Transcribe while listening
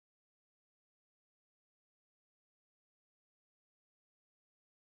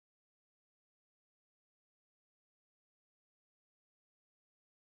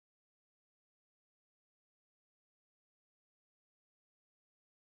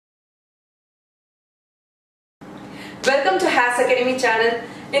Welcome to Has Academy channel.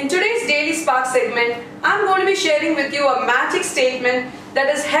 In today's Daily Spark segment, I'm going to be sharing with you a magic statement that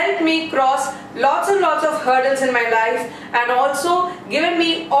has helped me cross lots and lots of hurdles in my life and also given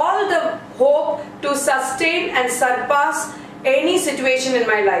me all the hope to sustain and surpass any situation in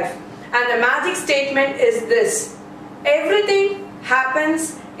my life. And the magic statement is this: everything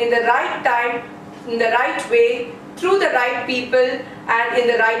happens in the right time, in the right way, through the right people and in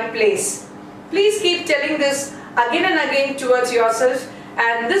the right place. Please keep telling this again and again towards yourself,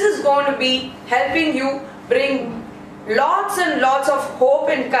 and this is going to be helping you bring lots and lots of hope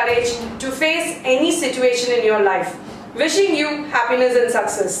and courage to face any situation in your life. Wishing you happiness and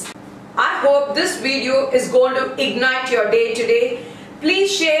success. I hope this video is going to ignite your day today.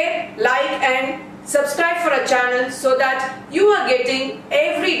 Please share, like and subscribe for our channel so that you are getting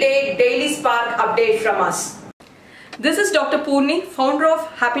everyday Daily Spark update from us. This is Dr. Poorani, founder of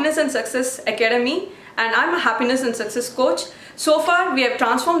Happiness and Success Academy, and I'm a happiness and success coach. So far, we have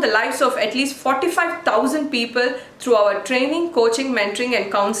transformed the lives of at least 45,000 people through our training, coaching, mentoring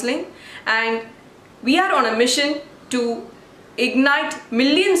and counseling. And we are on a mission to ignite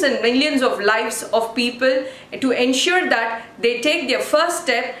millions and millions of lives of people to ensure that they take their first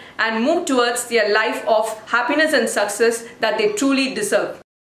step and move towards their life of happiness and success that they truly deserve.